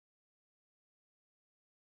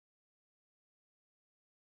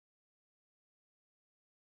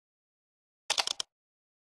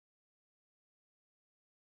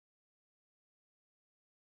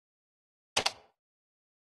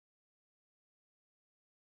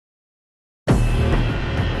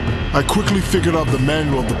I quickly figured out the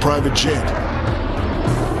manual of the private jet.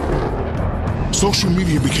 Social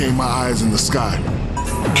media became my eyes in the sky.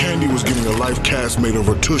 Candy was getting a life cast made of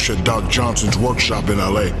her tush at Doc Johnson's workshop in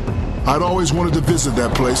LA. I'd always wanted to visit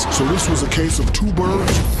that place, so this was a case of 2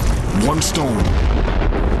 birds, 1 stone.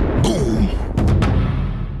 Boom!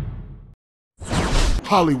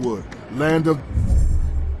 Hollywood, land of...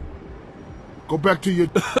 Go back to your...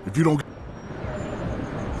 if you don't...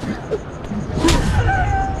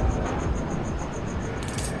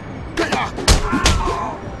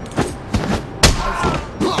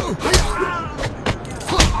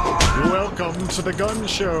 Welcome to the gun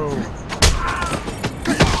show.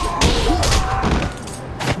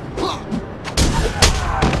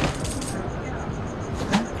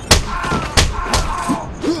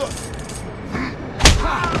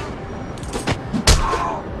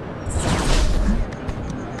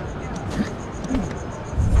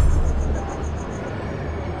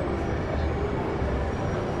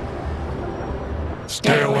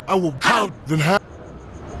 Stay away. I will out then have.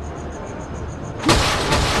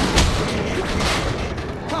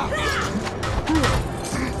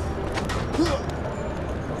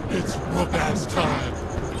 It's whoop-ass time.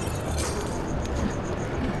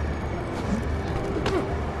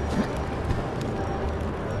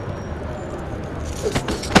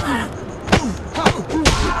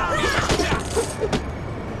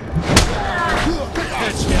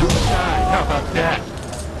 Catch me outside. How about that?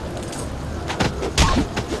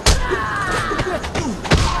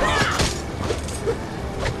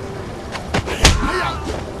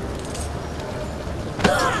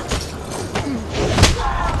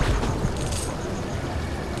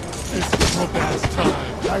 It's whoop-ass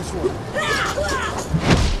time. Nice one.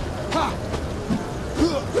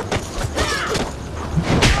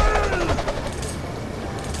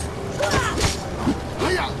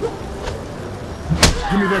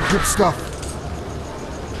 Give me that good stuff.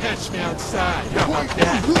 Catch me outside. How about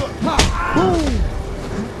that? Boom!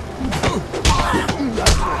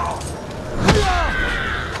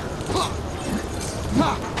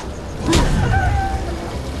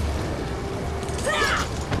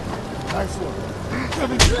 Nice one.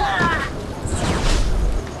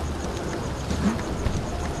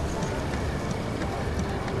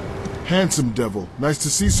 Handsome devil. Nice to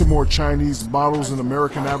see some more Chinese models in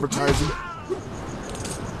American advertising.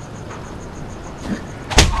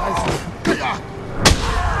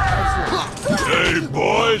 Hey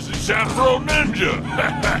boys, it's Afro Ninja!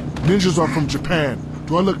 Ninjas are from Japan.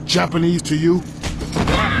 Do I look Japanese to you? Look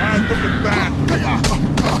at that!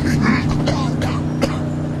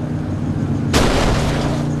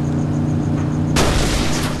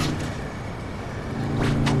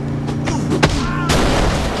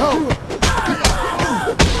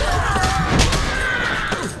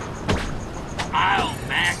 I'll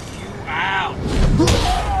knock you out.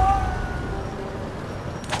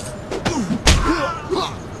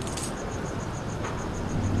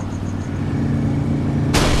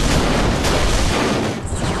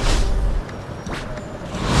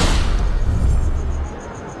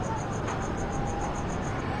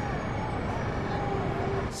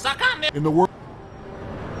 Suck on it. In the world.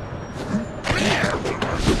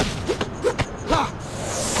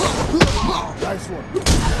 Nice one.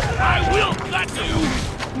 I will cut you.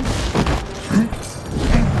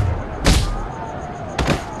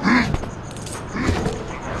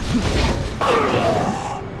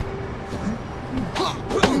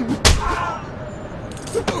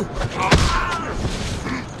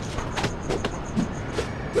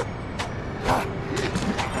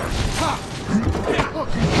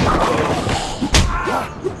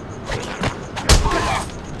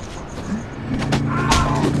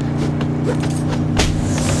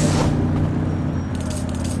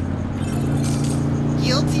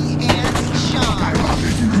 Guilty as charged.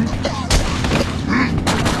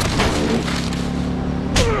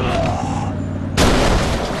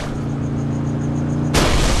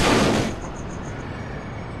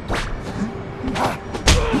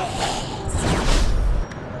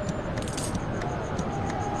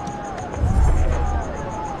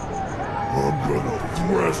 I'm gonna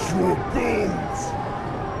thrash your bones!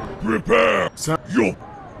 Prepare! Yo!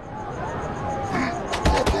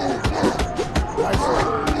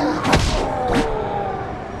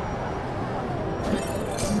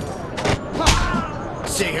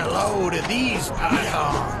 Say hello to these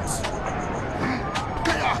pythons.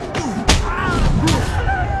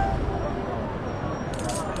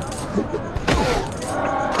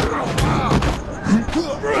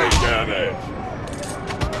 Brain damage!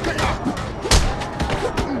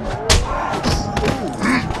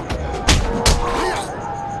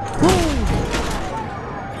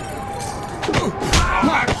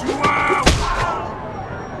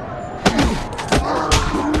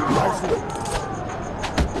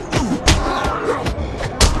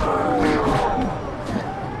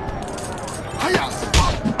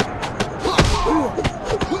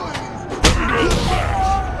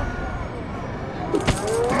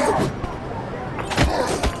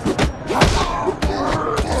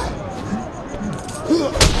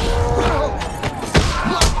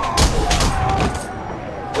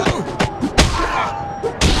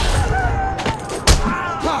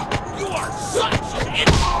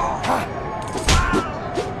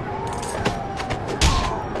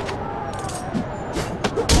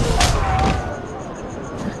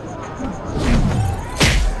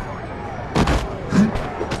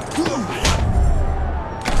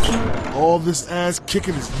 All this ass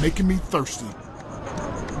kicking is making me thirsty.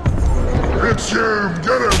 It's him!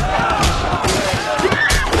 Get him!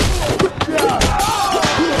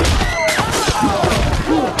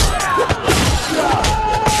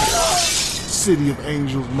 City of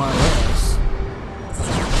Angels, my ass.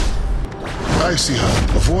 Icy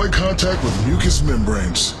hot. Avoid contact with mucous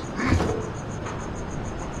membranes.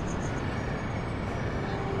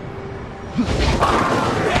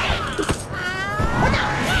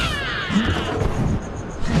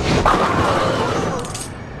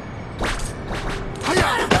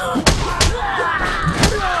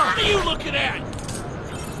 What are you looking at?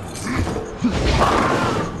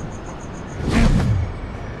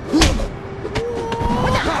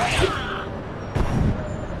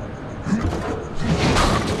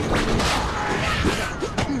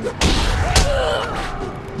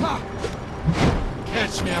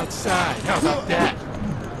 Catch me outside. How about that?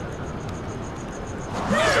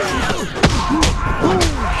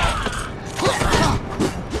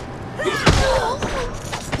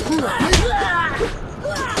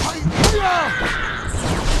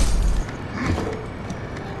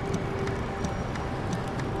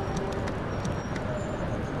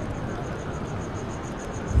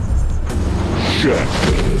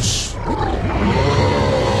 Shackers.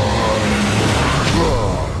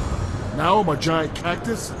 Now I'm a giant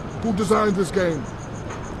cactus? Who designed this game?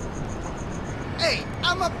 Hey,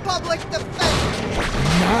 I'm a public defender.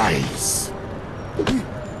 Nice!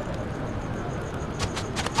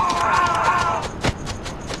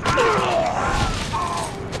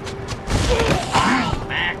 I'll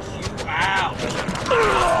max you out.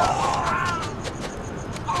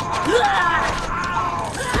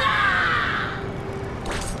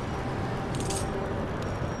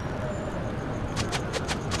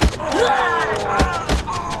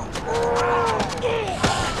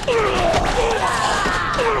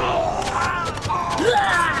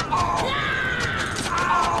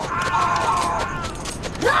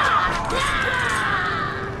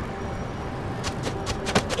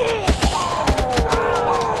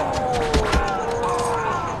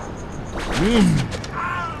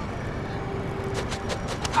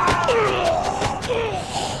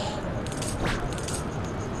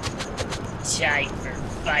 Time for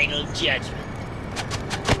final judgment.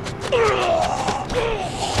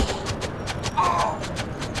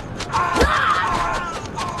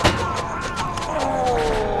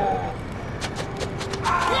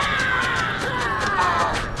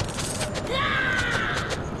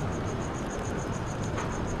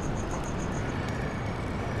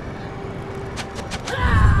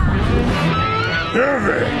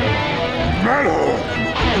 Heavy! Metal!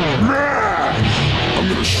 Mash! I'm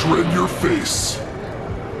gonna shred your face.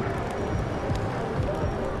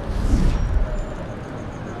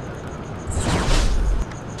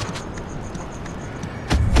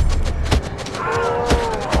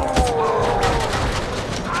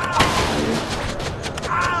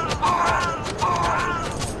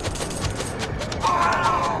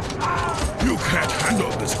 You can't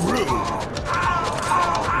handle this groove.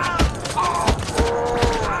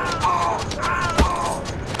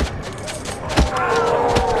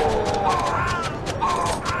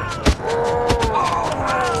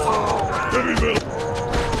 Heavy metal.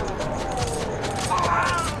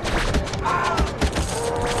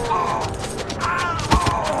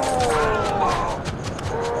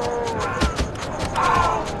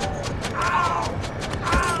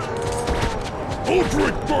 I'll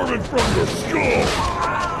drink bourbon from your skull!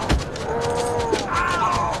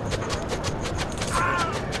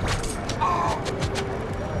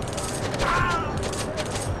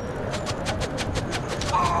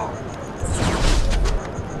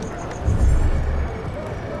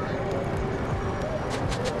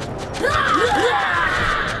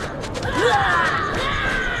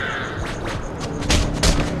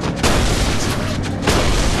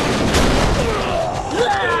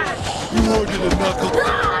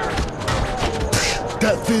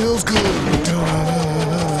 That feels good.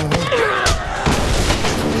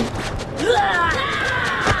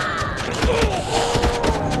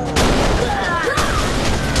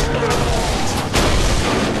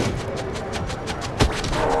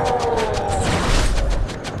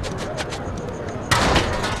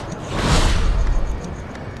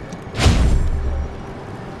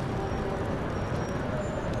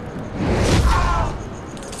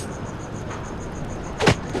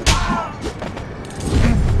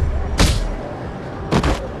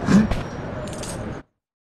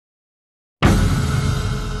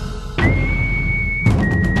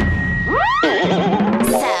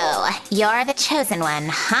 You're the chosen one,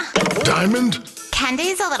 huh? Diamond?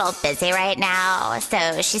 Candy's a little busy right now,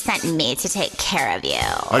 so she sent me to take care of you.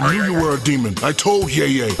 I knew you were a demon. I told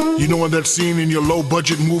Ye. You know in that scene in your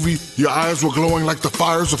low-budget movie, your eyes were glowing like the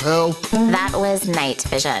fires of hell? That was night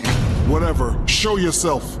vision. Whatever. Show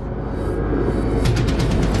yourself.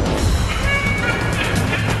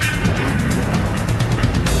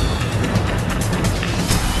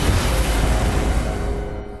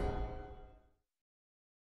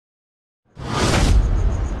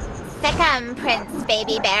 Prince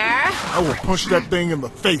Baby Bear. I will punch that thing in the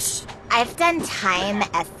face. I've done time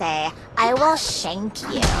essay. I will shank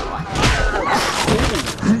you.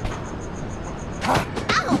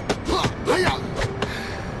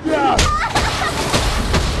 Yeah,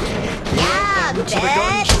 Yeah,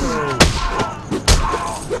 bitch.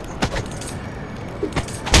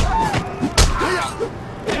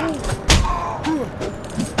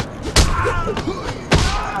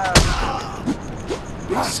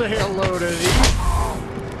 Say hello to these.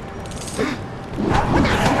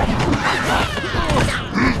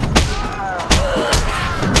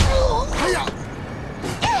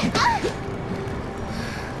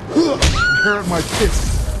 Inherit my fist.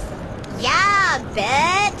 Yeah,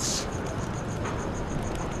 bitch.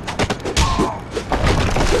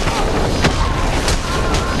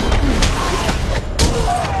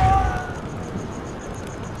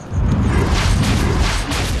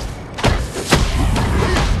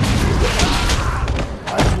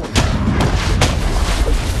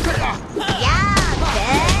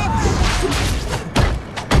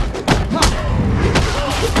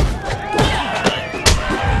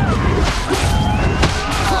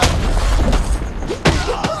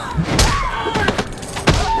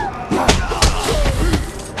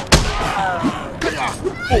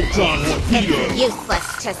 It's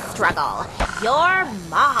useless to struggle. You're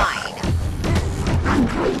mine.